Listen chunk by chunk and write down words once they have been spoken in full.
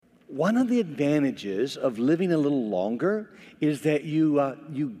one of the advantages of living a little longer is that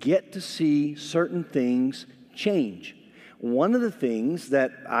you get to see certain things change. One of the things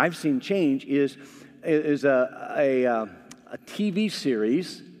that I've seen change is a TV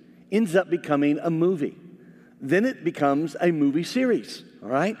series ends up becoming a movie. Then it becomes a movie series, all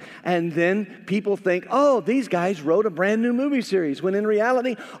right? And then people think, oh, these guys wrote a brand new movie series, when in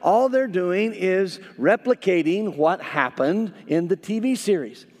reality, all they're doing is replicating what happened in the TV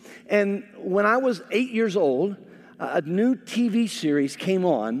series. And when I was 8 years old, a new TV series came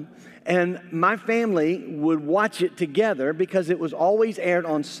on, and my family would watch it together because it was always aired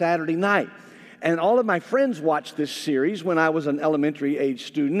on Saturday night. And all of my friends watched this series when I was an elementary age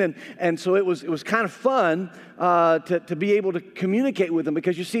student. And so it was kind of fun to be able to communicate with them,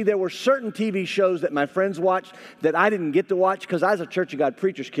 because you see, there were certain TV shows that my friends watched that I didn't get to watch because I was a Church of God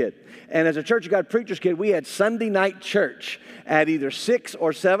preacher's kid. And as a Church of God preacher's kid, we had Sunday night church at either 6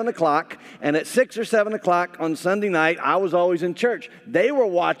 or 7 o'clock. And at 6 or 7 o'clock on Sunday night, I was always in church. They were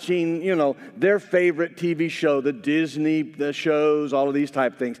watching, their favorite TV show, the Disney shows, all of these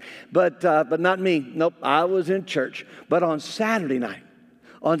type things. But not me. Nope, I was in church. But on Saturday night,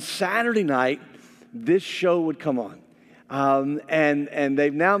 this show would come on. And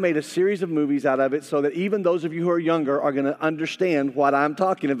they've now made a series of movies out of it, so that even those of you who are younger are going to understand what I'm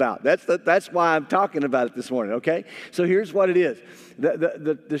talking about. That's why I'm talking about it this morning, okay? So here's what it is.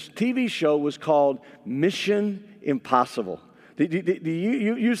 This TV show was called Mission Impossible.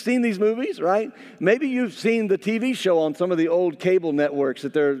 You've seen these movies, right? Maybe you've seen the TV show on some of the old cable networks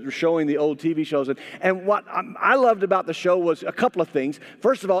that they're showing the old TV shows. And what I loved about the show was a couple of things.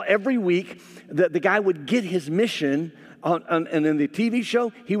 First of all, every week, the guy would get his mission and in the TV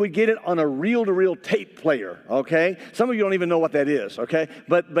show, he would get it on a reel-to-reel tape player, okay? Some of you don't even know what that is, okay?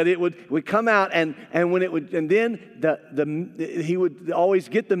 But it would come out, and when it would, and then he would always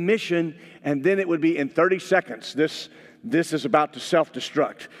get the mission, and then it would be in 30 seconds, this is about to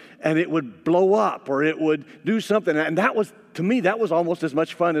self-destruct, and it would blow up, or it would do something. And that was, to me, that was almost as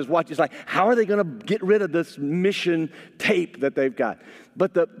much fun as watching. It's like, how are they going to get rid of this mission tape that they've got?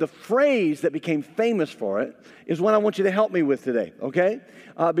 But the phrase that became famous for it is one I want you to help me with today, okay?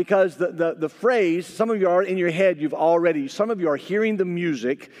 Because the phrase, some of you are in your head, some of you are hearing the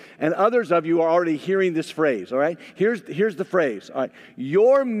music, and others of you are already hearing this phrase, all right? Here's the phrase, all right?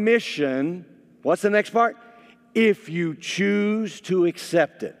 Your mission, what's the next part? If you choose to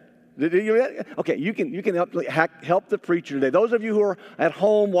accept it. Okay, you can help the preacher today. Those of you who are at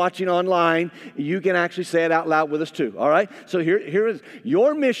home watching online, you can actually say it out loud with us too, all right? So here is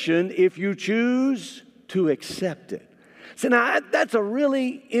your mission if you choose to accept it. So now, that's a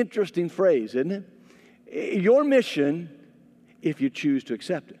really interesting phrase, isn't it? Your mission if you choose to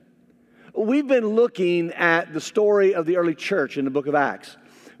accept it. We've been looking at the story of the early church in the book of Acts.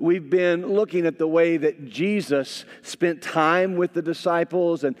 We've been looking at the way that Jesus spent time with the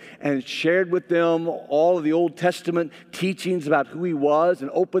disciples and shared with them all of the Old Testament teachings about who He was, and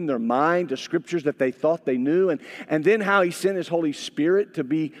opened their mind to scriptures that they thought they knew, and then how He sent His Holy Spirit to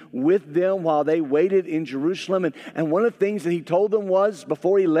be with them while they waited in Jerusalem. And one of the things that He told them was,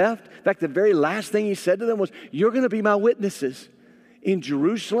 before He left, in fact, the very last thing He said to them was, you're going to be my witnesses in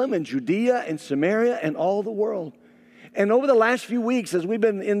Jerusalem and Judea and Samaria and all the world. And over the last few weeks, as we've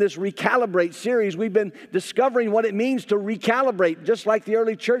been in this Recalibrate series, we've been discovering what it means to recalibrate, just like the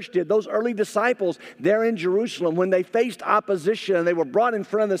early church did. Those early disciples there in Jerusalem, when they faced opposition, and they were brought in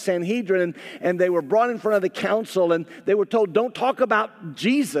front of the Sanhedrin, and they were brought in front of the council, and they were told, don't talk about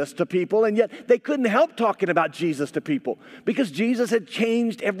Jesus to people, and yet they couldn't help talking about Jesus to people, because Jesus had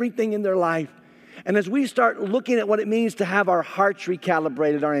changed everything in their life. And as we start looking at what it means to have our hearts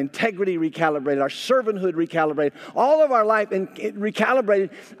recalibrated, our integrity recalibrated, our servanthood recalibrated, all of our life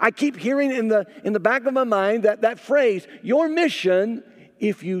recalibrated, I keep hearing in the back of my mind that phrase, your mission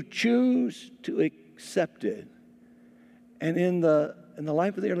if you choose to accept it. And in the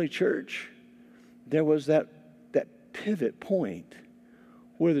life of the early church, there was that pivot point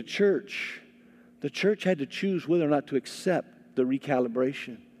where the church had to choose whether or not to accept the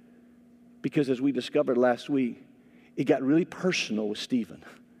recalibration. Because as we discovered last week, it got really personal with Stephen.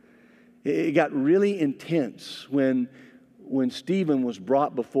 It got really intense when Stephen was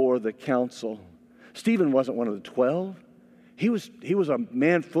brought before the council. Stephen wasn't one of the 12. He was a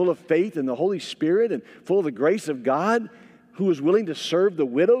man full of faith in the Holy Spirit and full of the grace of God, who was willing to serve the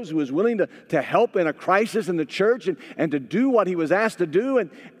widows, who was willing to help in a crisis in the church and to do what he was asked to do.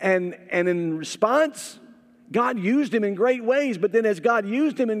 And in response, God used him in great ways, but then as God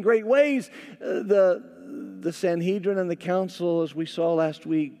used him in great ways, the Sanhedrin and the council, as we saw last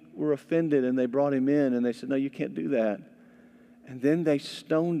week, were offended, and they brought him in, and they said, no, you can't do that. And then they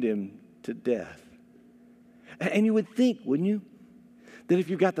stoned him to death. And you would think, wouldn't you, that if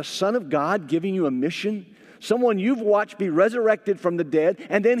you've got the Son of God giving you a mission, someone you've watched be resurrected from the dead,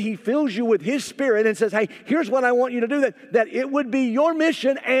 and then he fills you with his Spirit and says, hey, here's what I want you to do, that it would be your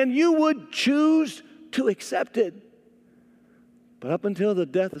mission and you would choose to accept it. But up until the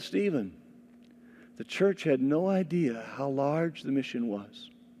death of Stephen, the church had no idea how large the mission was.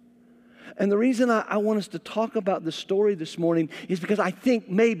 And the reason I want us to talk about this story this morning is because I think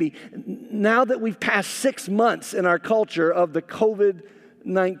maybe now that we've passed 6 months in our culture of the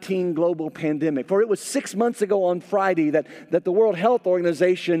COVID-19 global pandemic, for it was 6 months ago on Friday that the World Health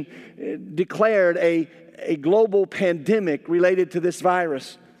Organization declared a global pandemic related to this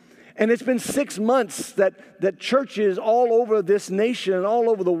virus. And it's been 6 months that churches all over this nation and all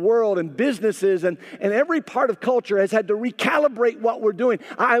over the world and businesses and every part of culture has had to recalibrate what we're doing.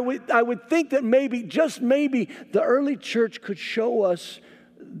 I would think that maybe, just maybe, the early church could show us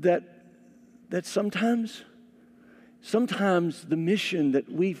that sometimes the mission that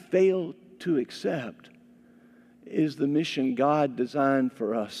we fail to accept is the mission God designed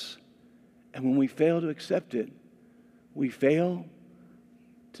for us. And when we fail to accept it, we fail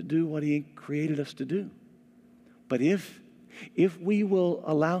to do what He created us to do. But if we will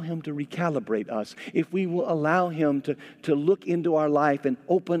allow Him to recalibrate us, if we will allow Him to look into our life and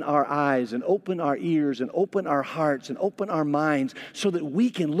open our eyes and open our ears and open our hearts and open our minds so that we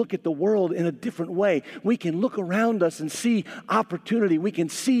can look at the world in a different way, we can look around us and see opportunity. We can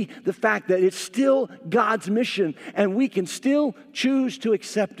see the fact that it's still God's mission and we can still choose to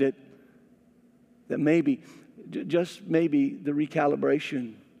accept it, that maybe, just maybe, the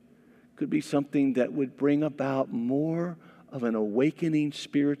recalibration could be something that would bring about more of an awakening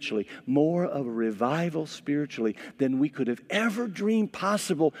spiritually, more of a revival spiritually than we could have ever dreamed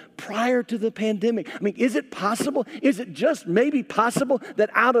possible prior to the pandemic. I mean, is it possible? Is it just maybe possible that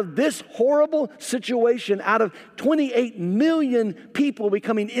out of this horrible situation, out of 28 million people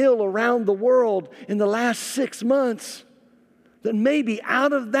becoming ill around the world in the last 6 months, that maybe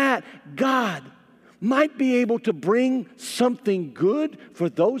out of that, God might be able to bring something good for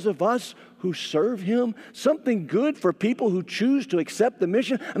those of us who serve Him, something good for people who choose to accept the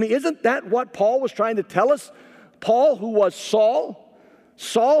mission. I mean, isn't that what Paul was trying to tell us? Paul, who was Saul,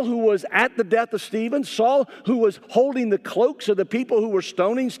 who was at the death of Stephen, Saul, who was holding the cloaks of the people who were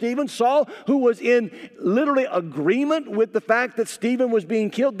stoning Stephen, Saul, who was in literally agreement with the fact that Stephen was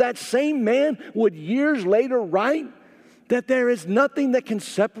being killed, that same man would years later write that there is nothing that can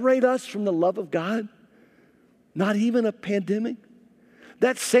separate us from the love of God, not even a pandemic.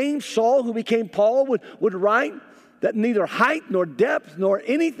 That same Saul who became Paul would write that neither height nor depth nor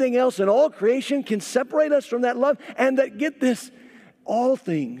anything else in all creation can separate us from that love, and that, get this, all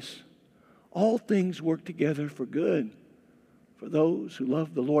things work together for good for those who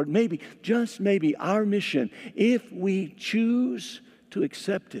love the Lord. Maybe, just maybe, our mission, if we choose to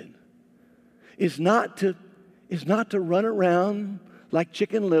accept it, is not to run around like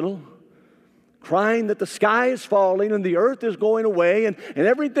Chicken Little, crying that the sky is falling and the earth is going away and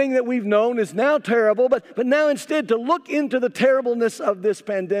everything that we've known is now terrible, but now instead to look into the terribleness of this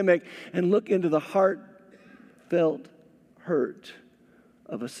pandemic and look into the heartfelt hurt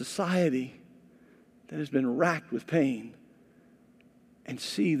of a society that has been racked with pain and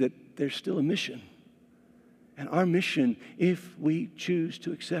see that there's still a mission. And our mission, if we choose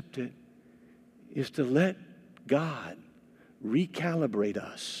to accept it, is to let God recalibrate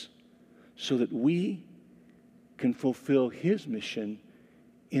us so that we can fulfill His mission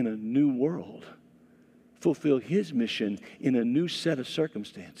in a new world, fulfill His mission in a new set of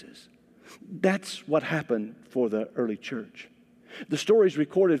circumstances. That's what happened for the early church. The story is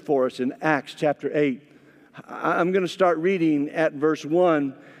recorded for us in Acts chapter 8. I'm going to start reading at verse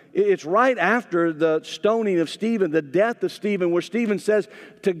 1. It's right after the stoning of Stephen, the death of Stephen, where Stephen says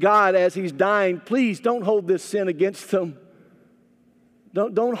to God as he's dying, please don't hold this sin against them.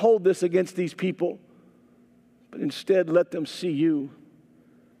 Don't hold this against these people, but instead let them see you.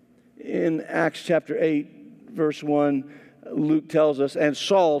 In Acts chapter 8, verse 1, Luke tells us, and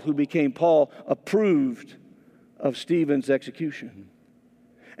Saul, who became Paul, approved of Stephen's execution.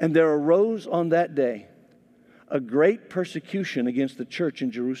 And there arose on that day a great persecution against the church in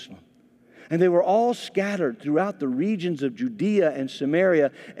Jerusalem. And they were all scattered throughout the regions of Judea and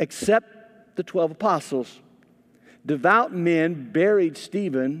Samaria, except the 12 apostles. Devout men buried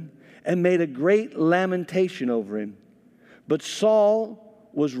Stephen and made a great lamentation over him. But Saul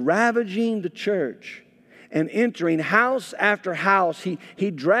was ravaging the church and entering house after house.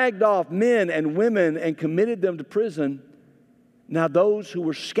 He dragged off men and women and committed them to prison. Now those who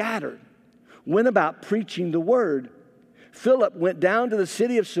were scattered went about preaching the word. Philip went down to the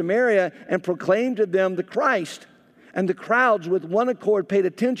city of Samaria and proclaimed to them the Christ. And the crowds with one accord paid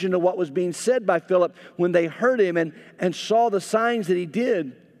attention to what was being said by Philip when they heard him and saw the signs that he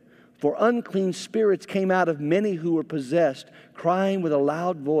did. For unclean spirits came out of many who were possessed, crying with a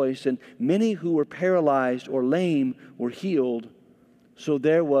loud voice, and many who were paralyzed or lame were healed. So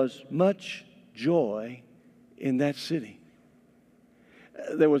there was much joy in that city.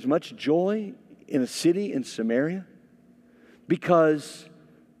 There was much joy in a city in Samaria because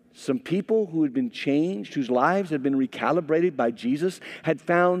some people who had been changed, whose lives had been recalibrated by Jesus, had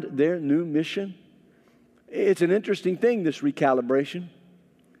found their new mission. It's an interesting thing, this recalibration.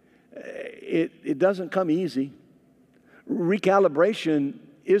 It doesn't come easy. Recalibration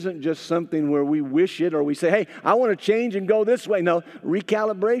isn't just something where we wish it or we say, hey, I want to change and go this way. No,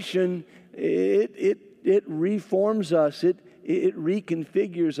 recalibration, it reforms us. It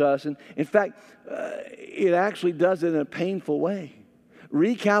reconfigures us. And in fact, it actually does it in a painful way.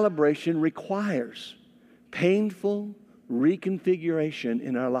 Recalibration requires painful reconfiguration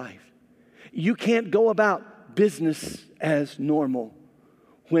in our life. You can't go about business as normal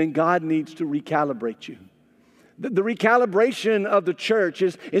when God needs to recalibrate you. The recalibration of the church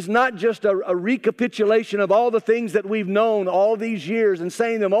is not just a recapitulation of all the things that we've known all these years and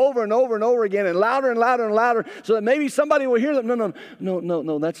saying them over and over and over again and louder and louder and louder so that maybe somebody will hear them.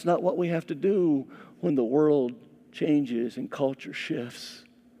 No, that's not what we have to do when the world changes and culture shifts.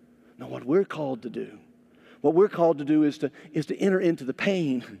 No, what we're called to do is to enter into the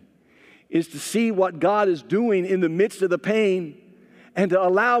pain, is to see what God is doing in the midst of the pain, and to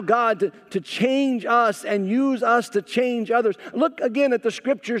allow God to change us and use us to change others. Look again at the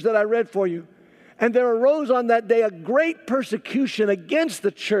scriptures that I read for you. And there arose on that day a great persecution against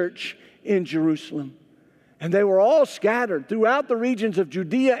the church in Jerusalem. And they were all scattered throughout the regions of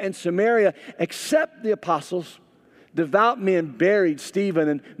Judea and Samaria, except the apostles. Devout men buried Stephen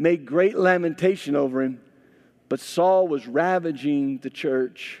and made great lamentation over him. But Saul was ravaging the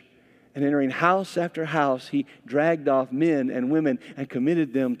church, and entering house after house, he dragged off men and women and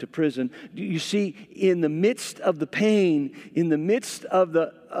committed them to prison. You see, in the midst of the pain, in the midst of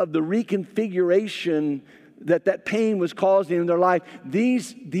the reconfiguration that pain was causing in their life,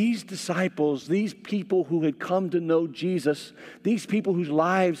 these disciples, these people who had come to know Jesus, these people whose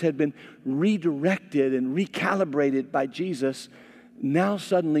lives had been redirected and recalibrated by Jesus, now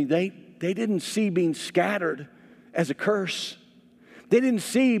suddenly they didn't see being scattered as a curse. They didn't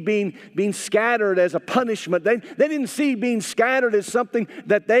see being scattered as a punishment. They didn't see being scattered as something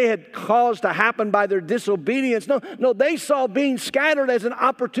that they had caused to happen by their disobedience. No, they saw being scattered as an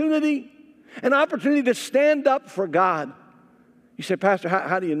opportunity to stand up for God. You say, Pastor,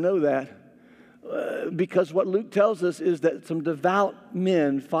 how do you know that? Because what Luke tells us is that some devout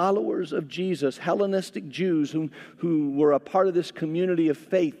men, followers of Jesus, Hellenistic Jews who were a part of this community of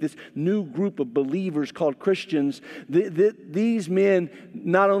faith, this new group of believers called Christians, these men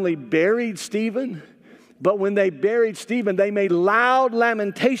not only buried Stephen, but when they buried Stephen, they made loud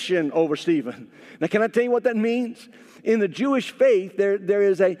lamentation over Stephen. Now, can I tell you what that means? In the Jewish faith, there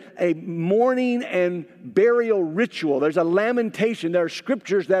is a mourning and burial ritual. There's a lamentation. There are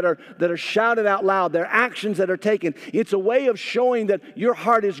scriptures that are shouted out loud. There are actions that are taken. It's a way of showing that your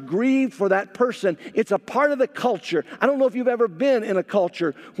heart is grieved for that person. It's a part of the culture. I don't know if you've ever been in a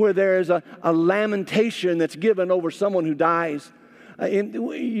culture where there is a lamentation that's given over someone who dies.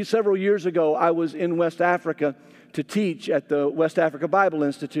 Several years ago, I was in West Africa to teach at the West Africa Bible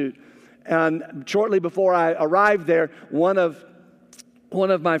Institute. And shortly before I arrived there, one of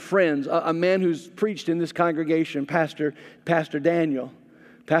my friends, a man who's preached in this congregation, Pastor Daniel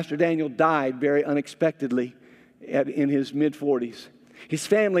died very unexpectedly in his mid-40s. His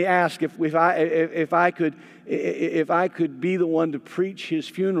family asked if I could be the one to preach his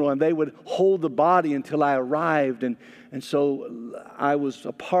funeral, and they would hold the body until I arrived. And so I was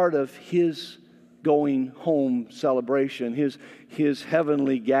a part of his going home celebration, his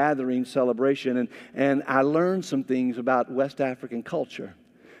heavenly gathering celebration, and I learned some things about West African culture.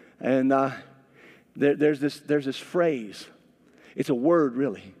 And there's this phrase. It's a word,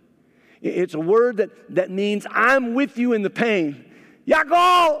 really. It's a word that means I'm with you in the pain.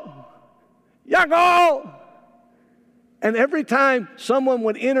 Yago! And every time someone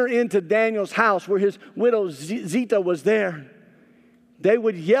would enter into Daniel's house where his widow Zita was there, they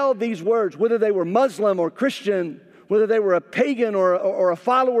would yell these words, whether they were Muslim or Christian, whether they were a pagan or a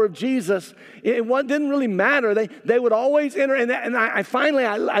follower of Jesus. It didn't really matter. They would always enter. And I finally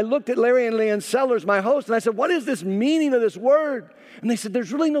looked at Larry and Leanne Sellers, my host, and I said, what is this meaning of this word? And they said,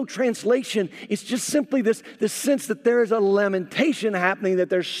 there's really no translation. It's just simply this sense that there is a lamentation happening,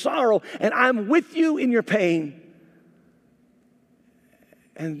 that there's sorrow, and I'm with you in your pain.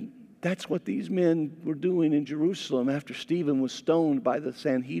 And that's what these men were doing in Jerusalem after Stephen was stoned by the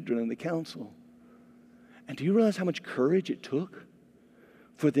Sanhedrin and the council. And do you realize how much courage it took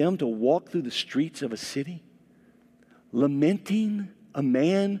for them to walk through the streets of a city, lamenting a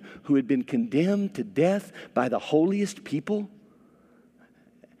man who had been condemned to death by the holiest people?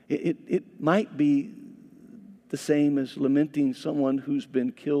 It might be the same as lamenting someone who's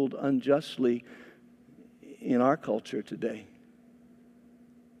been killed unjustly in our culture today.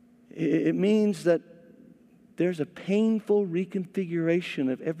 It means that there's a painful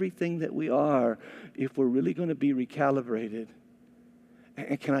reconfiguration of everything that we are if we're really going to be recalibrated.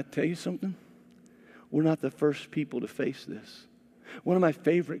 And can I tell you something? We're not the first people to face this. One of my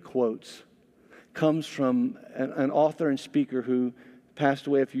favorite quotes comes from an author and speaker who passed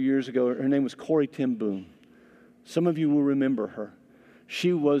away a few years ago. Her name was Corrie ten Boom. Some of you will remember her.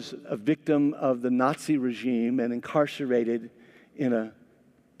 She was a victim of the Nazi regime and incarcerated in a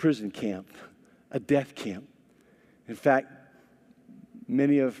prison camp, a death camp. In fact,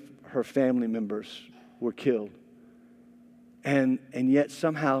 many of her family members were killed. And yet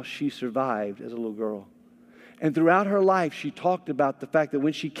somehow she survived as a little girl. And throughout her life, she talked about the fact that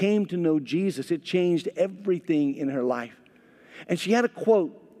when she came to know Jesus, it changed everything in her life. And she had a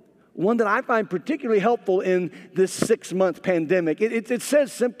quote, one that I find particularly helpful in this 6-month pandemic. It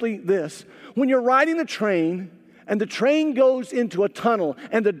says simply this: when you're riding a train and the train goes into a tunnel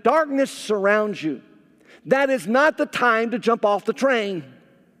and the darkness surrounds you, that is not the time to jump off the train.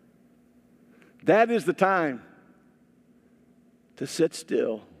 That is the time to sit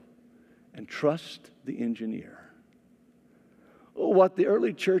still and trust the engineer. What the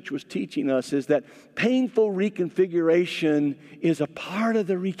early church was teaching us is that painful reconfiguration is a part of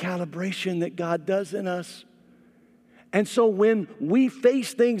the recalibration that God does in us. And so when we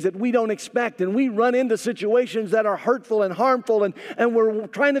face things that we don't expect and we run into situations that are hurtful and harmful and we're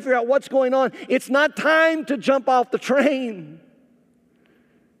trying to figure out what's going on, it's not time to jump off the train.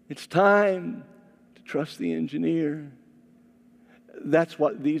 It's time to trust the engineer. That's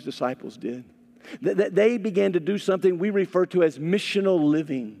what these disciples did. They began to do something we refer to as missional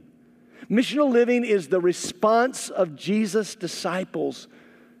living. Missional living is the response of Jesus' disciples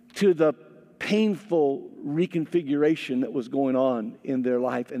to the painful reconfiguration that was going on in their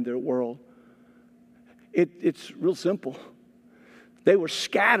life and their world. It's real simple. They were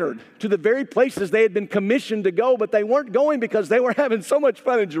scattered to the very places they had been commissioned to go, but they weren't going because they were having so much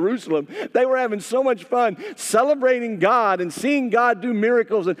fun in Jerusalem. They were having so much fun celebrating God and seeing God do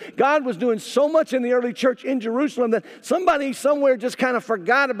miracles. And God was doing so much in the early church in Jerusalem that somebody somewhere just kind of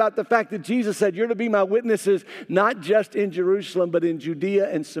forgot about the fact that Jesus said, "You're to be my witnesses, not just in Jerusalem, but in Judea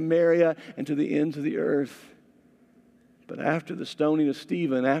and Samaria and to the ends of the earth." But after the stoning of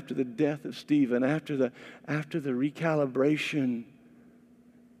Stephen, after the death of Stephen, after the recalibration,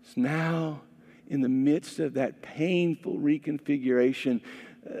 now, in the midst of that painful reconfiguration,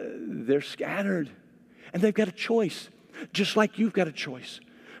 they're scattered. And they've got a choice, just like you've got a choice.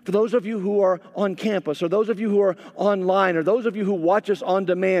 For those of you who are on campus, or those of you who are online, or those of you who watch us on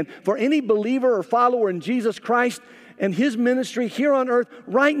demand, for any believer or follower in Jesus Christ and His ministry here on earth,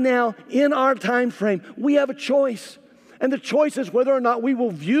 right now, in our time frame, we have a choice. And the choice is whether or not we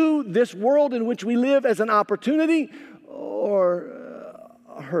will view this world in which we live as an opportunity or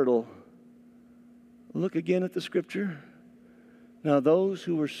a hurdle. Look again at the scripture. Now, those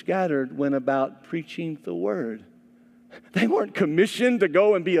who were scattered went about preaching the word. They weren't commissioned to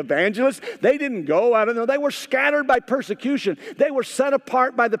go and be evangelists. They didn't go, I don't know. They were scattered by persecution. They were set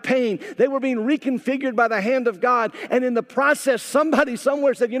apart by the pain. They were being reconfigured by the hand of God. And in the process, somebody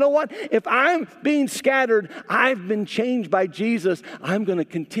somewhere said, you know what? If I'm being scattered, I've been changed by Jesus. I'm going to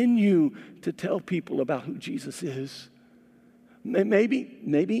continue to tell people about who Jesus is.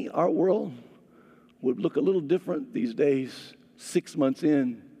 Maybe our world would look a little different these days, 6 months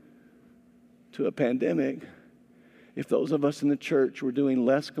in to a pandemic, if those of us in the church were doing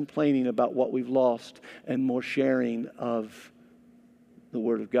less complaining about what we've lost and more sharing of the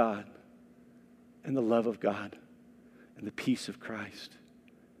Word of God and the love of God and the peace of Christ.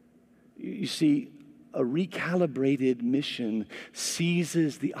 You see, a recalibrated mission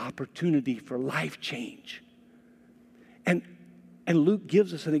seizes the opportunity for life change. And Luke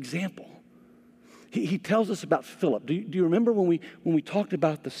gives us an example. He tells us about Philip. Do you remember when we talked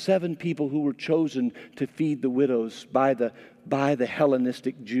about the 7 people who were chosen to feed the widows by the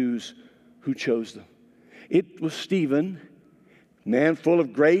Hellenistic Jews who chose them? It was Stephen, man full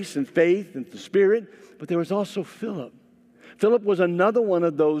of grace and faith and the Spirit, but there was also Philip. Philip was another one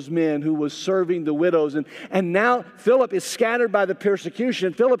of those men who was serving the widows. And now Philip is scattered by the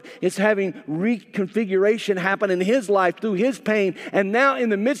persecution. Philip is having reconfiguration happen in his life through his pain. And now in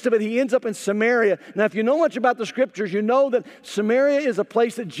the midst of it, he ends up in Samaria. Now, if you know much about the Scriptures, you know that Samaria is a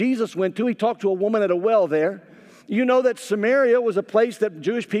place that Jesus went to. He talked to a woman at a well there. You know that Samaria was a place that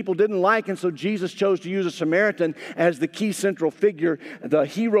Jewish people didn't like, and so Jesus chose to use a Samaritan as the key central figure, the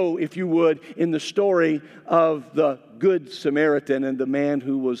hero, if you would, in the story of the Good Samaritan and the man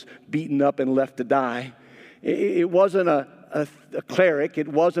who was beaten up and left to die. It wasn't a cleric. It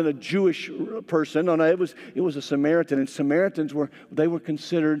wasn't a Jewish person. No, it was a Samaritan, and Samaritans were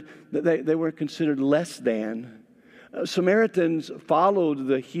considered less than. Samaritans followed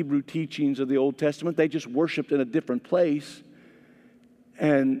the Hebrew teachings of the Old Testament. They just worshiped in a different place.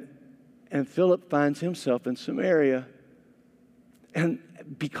 And Philip finds himself in Samaria. And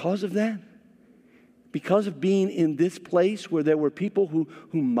because of that, because of being in this place where there were people who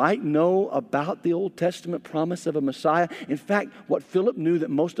might know about the Old Testament promise of a Messiah. In fact, what Philip knew that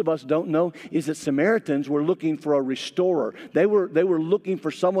most of us don't know is that Samaritans were looking for a restorer. They were looking for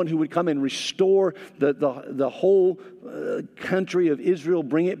someone who would come and restore the whole country of Israel,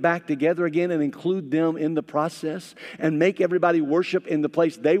 bring it back together again and include them in the process and make everybody worship in the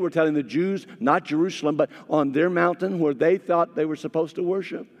place they were telling the Jews, not Jerusalem, but on their mountain where they thought they were supposed to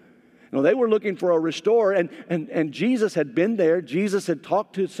worship. No, they were looking for a restorer, and Jesus had been there. Jesus had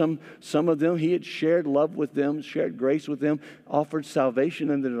talked to some of them. He had shared love with them, shared grace with them, offered salvation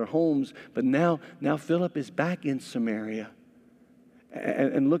into their homes. But now Philip is back in Samaria.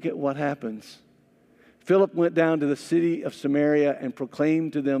 And look at what happens. Philip went down to the city of Samaria and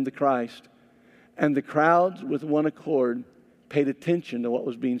proclaimed to them the Christ. And the crowds, with one accord, paid attention to what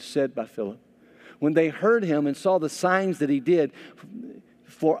was being said by Philip. When they heard him and saw the signs that he did,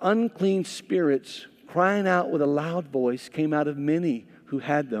 for unclean spirits, crying out with a loud voice, came out of many who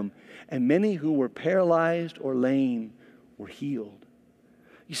had them, and many who were paralyzed or lame were healed.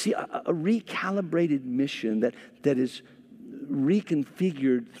 You see, a recalibrated mission that is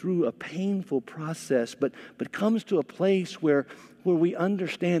reconfigured through a painful process, but comes to a place where we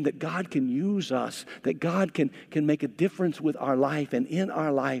understand that God can use us, that God can make a difference with our life and in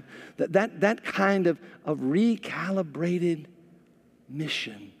our life. That kind of recalibrated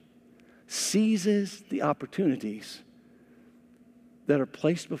mission seizes the opportunities that are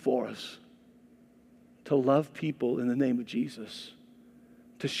placed before us to love people in the name of Jesus,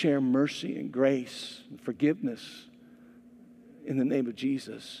 to share mercy and grace and forgiveness in the name of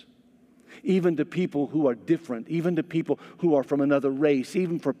Jesus, even to people who are different, even to people who are from another race,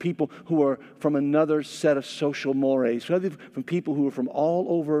 even for people who are from another set of social mores, from people who are from all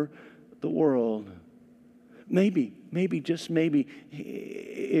over the world. Maybe, just maybe,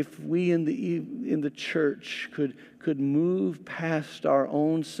 if we in the church could move past our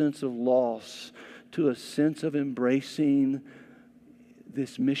own sense of loss to a sense of embracing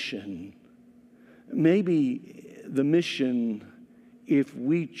this mission. Maybe the mission, if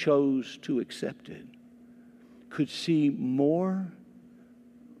we chose to accept it, could see more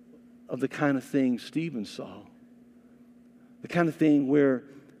of the kind of thing Stephen saw. The kind of thing where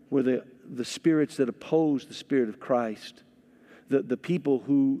the spirits that oppose the Spirit of Christ, the people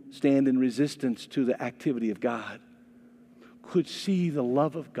who stand in resistance to the activity of God, could see the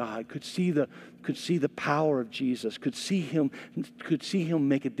love of God, could see the power of Jesus, could see him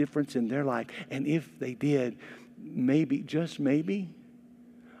make a difference in their life. And if they did, maybe, just maybe,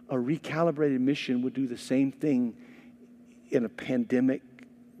 a recalibrated mission would do the same thing in a pandemic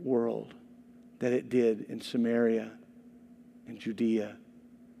world that it did in Samaria and Judea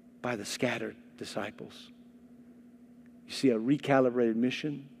by the scattered disciples. You see, a recalibrated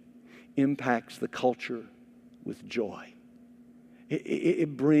mission impacts the culture with joy.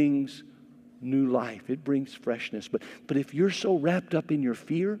 It brings new life. It brings freshness. But if you're so wrapped up in your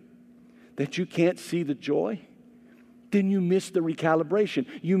fear that you can't see the joy, then you miss the recalibration.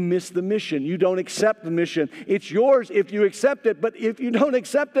 You miss the mission. You don't accept the mission. It's yours if you accept it, but if you don't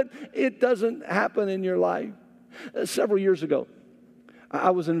accept it, it doesn't happen in your life. Several years ago,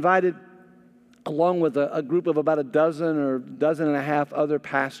 I was invited along with a group of about a dozen or dozen and a half other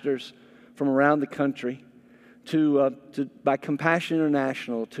pastors from around the country by Compassion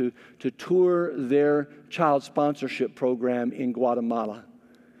International to tour their child sponsorship program in Guatemala.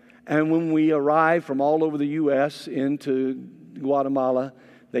 And when we arrived from all over the U.S. into Guatemala,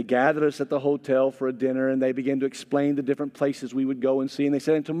 They gathered us at the hotel for a dinner, and they began to explain the different places we would go and see. And they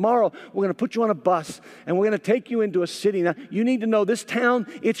said, and tomorrow we're going to put you on a bus, and we're going to take you into a city. Now, you need to know this town,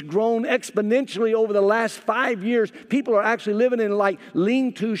 it's grown exponentially over the last 5 years. People are actually living in like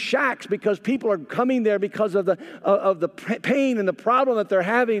lean-to shacks because people are coming there because of the pain and the problem that they're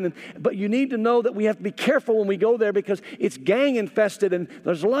having. But you need to know that we have to be careful when we go there because it's gang infested, and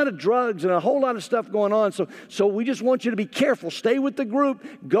there's a lot of drugs and a whole lot of stuff going on. So we just want you to be careful. Stay with the group.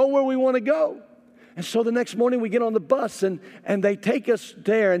 Go where we want to go. And so the next morning we get on the bus and they take us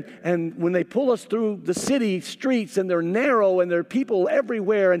there. And when they pull us through the city streets, and they're narrow and there are people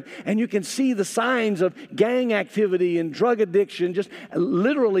everywhere, and you can see the signs of gang activity and drug addiction just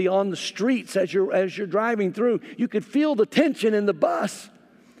literally on the streets as you're driving through. You could feel the tension in the bus,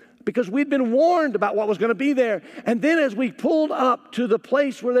 because we'd been warned about what was going to be there. And then as we pulled up to the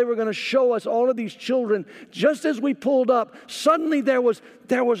place where they were going to show us all of these children, just as we pulled up, suddenly there was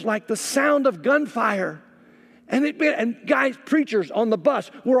like the sound of gunfire. And guys, preachers on the bus,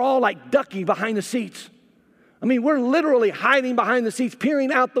 we're all like ducking behind the seats. I mean, we're literally hiding behind the seats,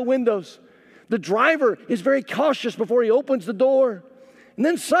 peering out the windows. The driver is very cautious before he opens the door. And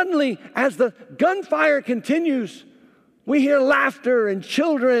then suddenly, as the gunfire continues, we hear laughter and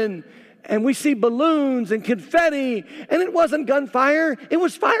children, and we see balloons and confetti, and it wasn't gunfire, it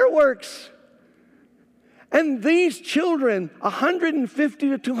was fireworks. And these children, 150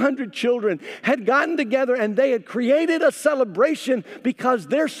 to 200 children, had gotten together and they had created a celebration because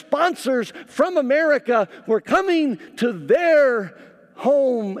their sponsors from America were coming to their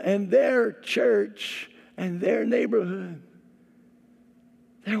home and their church and their neighborhood.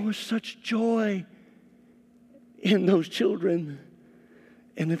 There was such joy in those children.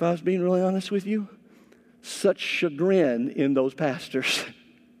 And if I was being really honest with you, such chagrin in those pastors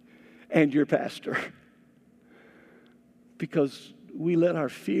and your pastor. Because we let our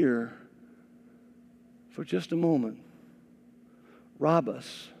fear for just a moment rob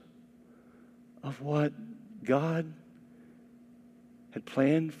us of what God had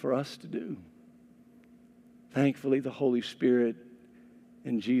planned for us to do. Thankfully, the Holy Spirit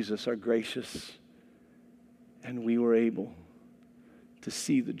and Jesus are gracious, and we were able to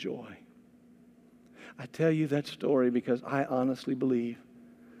see the joy. I tell you that story because I honestly believe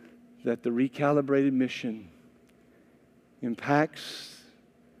that the recalibrated mission impacts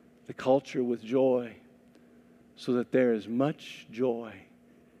the culture with joy, so that there is much joy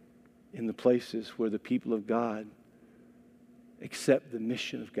in the places where the people of God accept the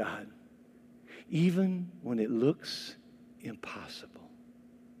mission of God, even when it looks impossible.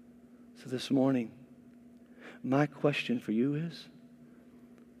 So this morning, my question for you is,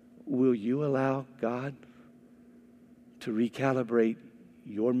 will you allow God to recalibrate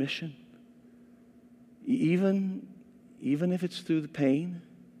your mission? Even if it's through the pain,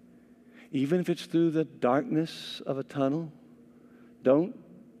 even if it's through the darkness of a tunnel, don't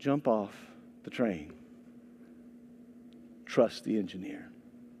jump off the train. Trust the engineer.